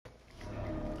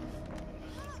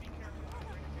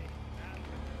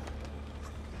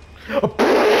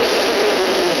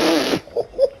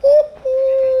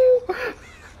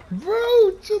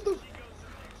Bro, shut the.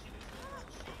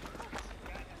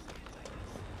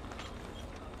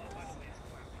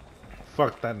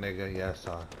 Fuck that nigga. Yeah, I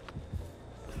saw.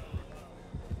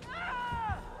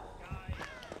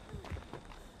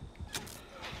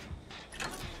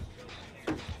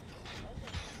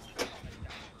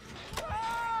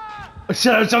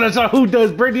 Shut up. Who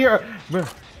does Brittany?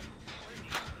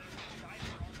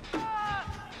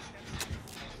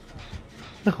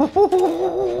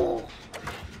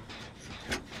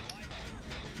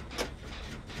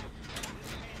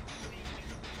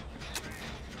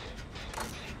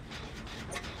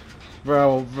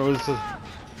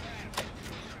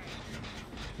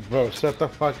 Bro, shut the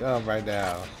fuck up right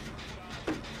now.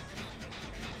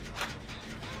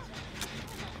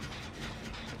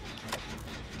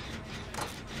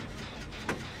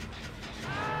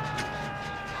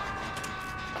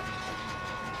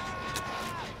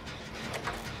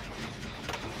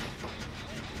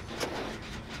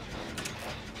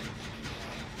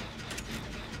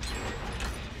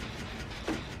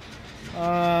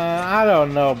 I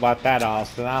don't know about that,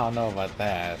 Austin. I don't know about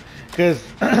that. Because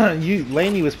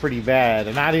Lainey was pretty bad,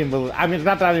 and I didn't believe. I mean, it's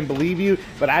not that I didn't believe you,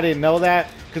 but I didn't know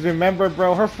that. Because remember,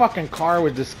 bro, her fucking car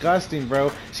was disgusting,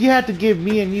 bro. She had to give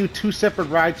me and you 2 separate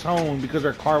rides home because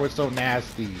her car was so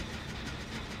nasty.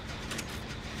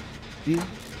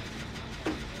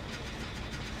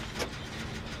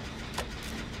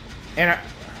 And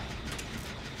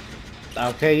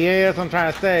okay, yeah, that's what I'm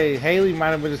trying to say. Haley might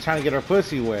have been just trying to get her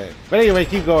pussy wet. But anyway,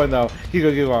 keep going though. Keep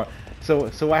going. So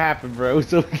what happened, bro?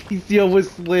 So he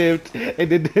almost slipped, and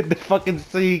then the fucking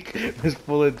sink was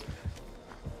full of.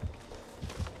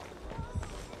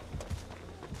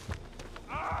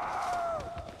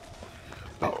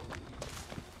 Oh.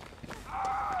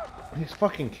 He's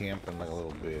fucking camping like a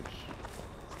little bitch.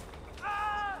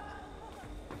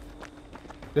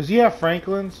 Does he have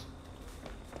Franklin's?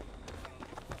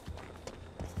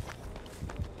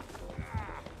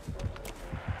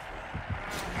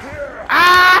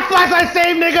 Flashlight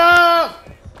save, nigga!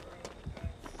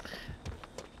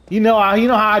 You know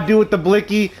how I do with the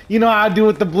blicky. You know how I do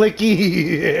with the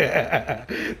blicky.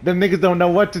 Them niggas don't know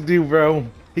what to do, bro.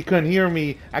 He couldn't hear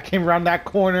me. I came around that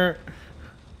corner.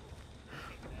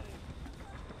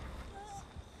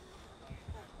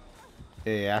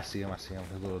 Yeah, I see him. His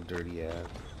little dirty ass.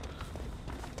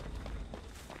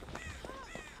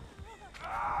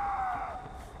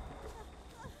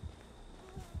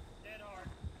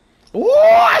 Ooh,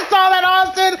 I saw that,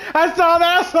 Austin! I saw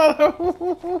that!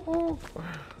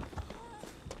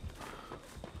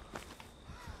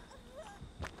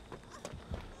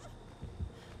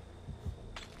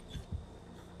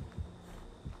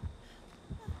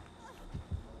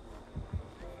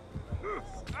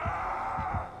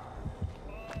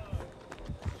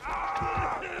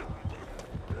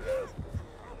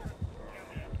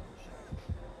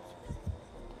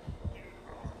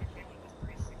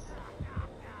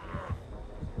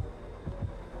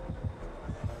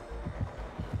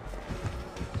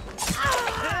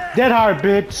 Dead hard,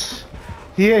 bitch.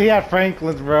 He had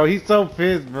Franklin's, bro. He's so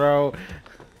pissed, bro.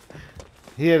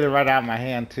 He had it right out of my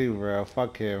hand too, bro.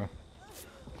 Fuck him.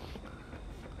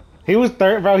 He was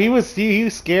bro. He was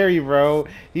scary, bro.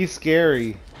 He's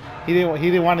scary. He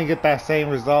didn't want to get that same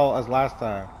result as last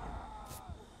time.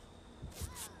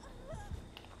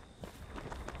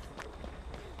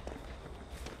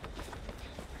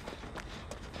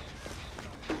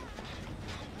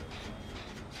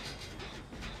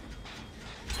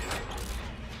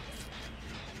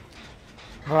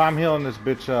 Bro, I'm healing this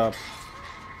bitch up.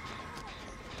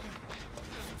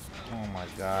 Oh my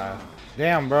god.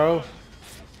 Damn, bro.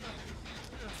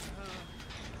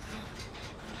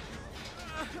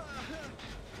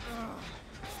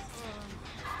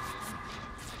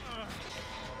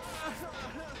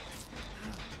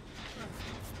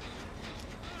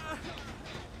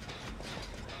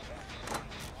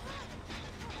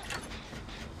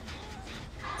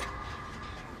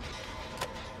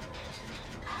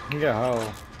 Yeah,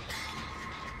 ho.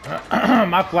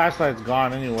 My flashlight's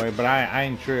gone anyway, but I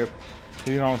ain't tripped.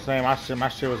 You know what I'm saying? My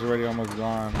shit was already almost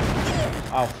gone.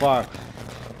 Oh fuck.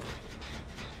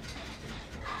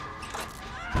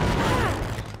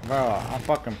 Bro, I'm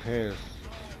fucking pissed.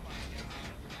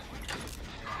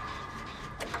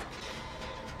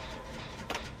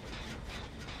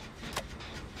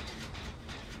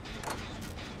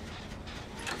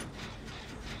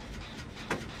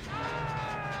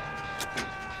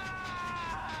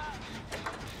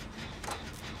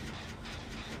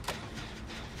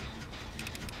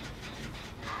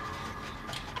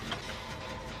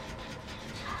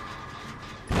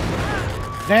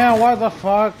 Damn, what the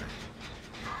fuck?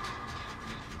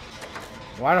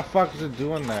 Why the fuck is it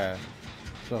doing that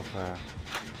so fast?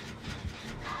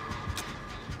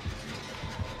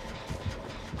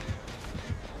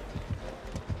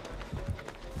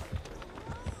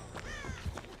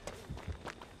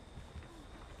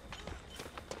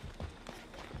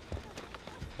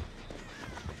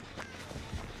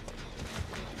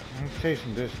 I'm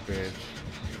chasing this bitch.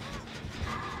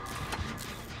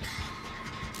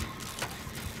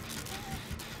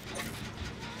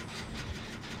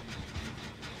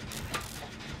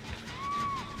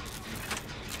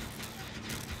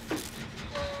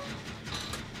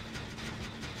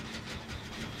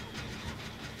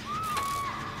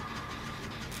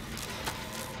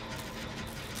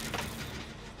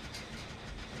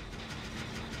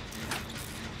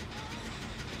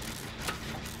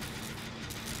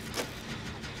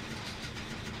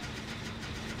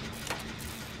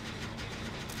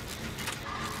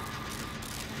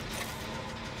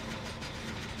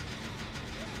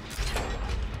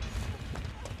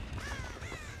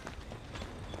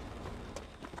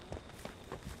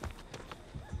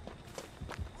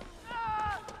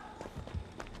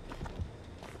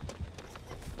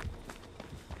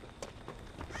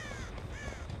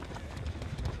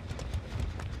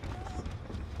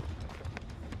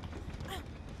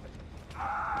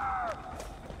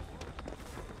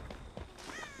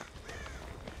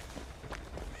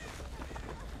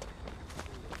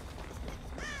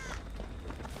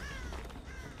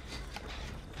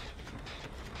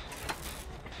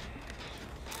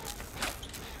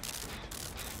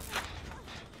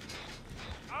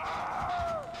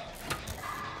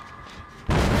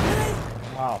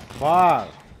 Oh,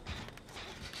 fuck.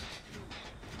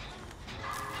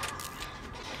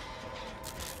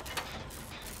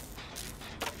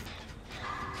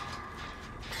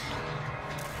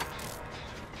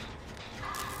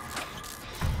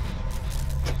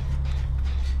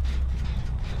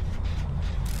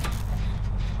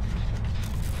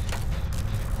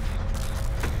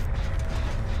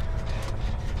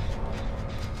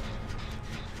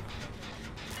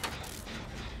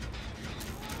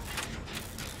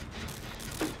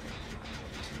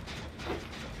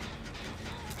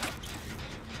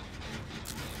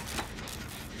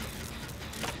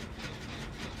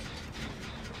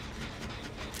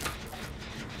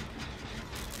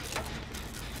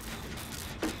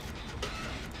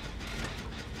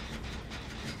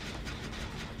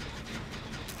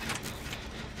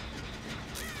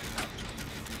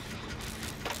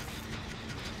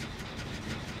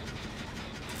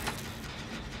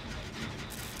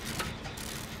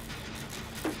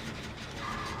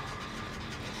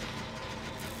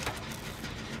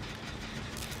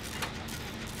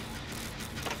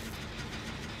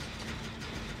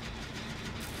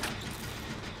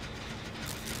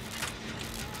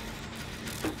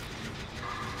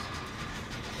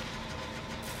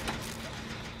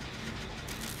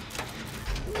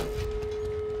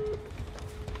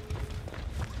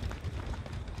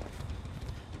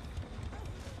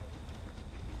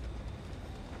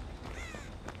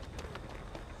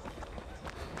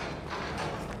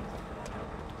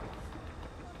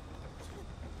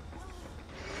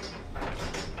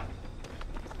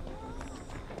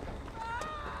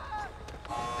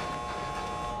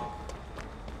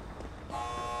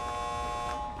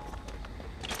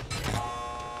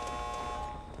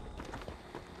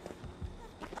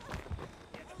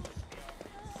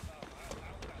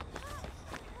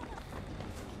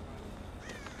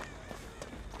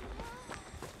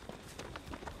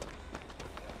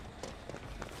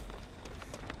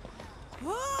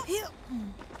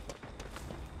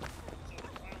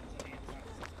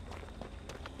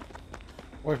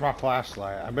 Where's my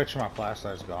flashlight? I bet you my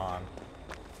flashlight's gone.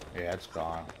 Yeah, it's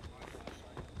gone.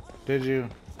 Did you?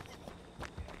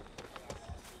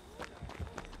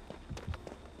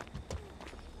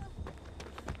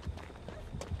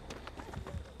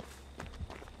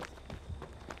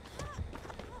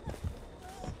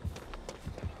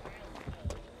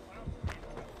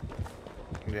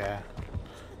 Yeah.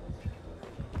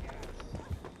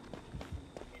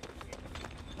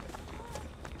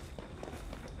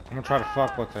 I'm gonna try to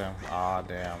fuck with him. Aw,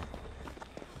 damn.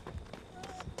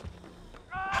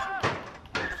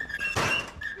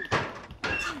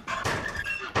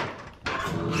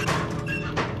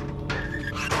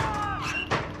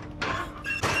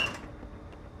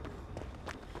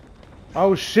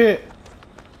 Oh shit!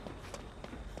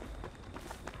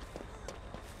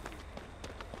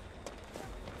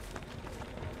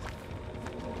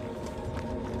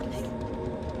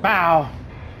 Bow!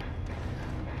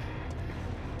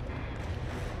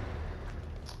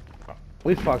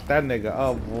 We fucked that nigga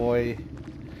up, boy.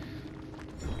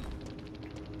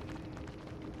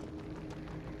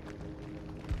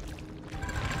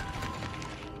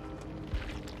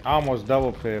 I almost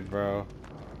double pit, bro.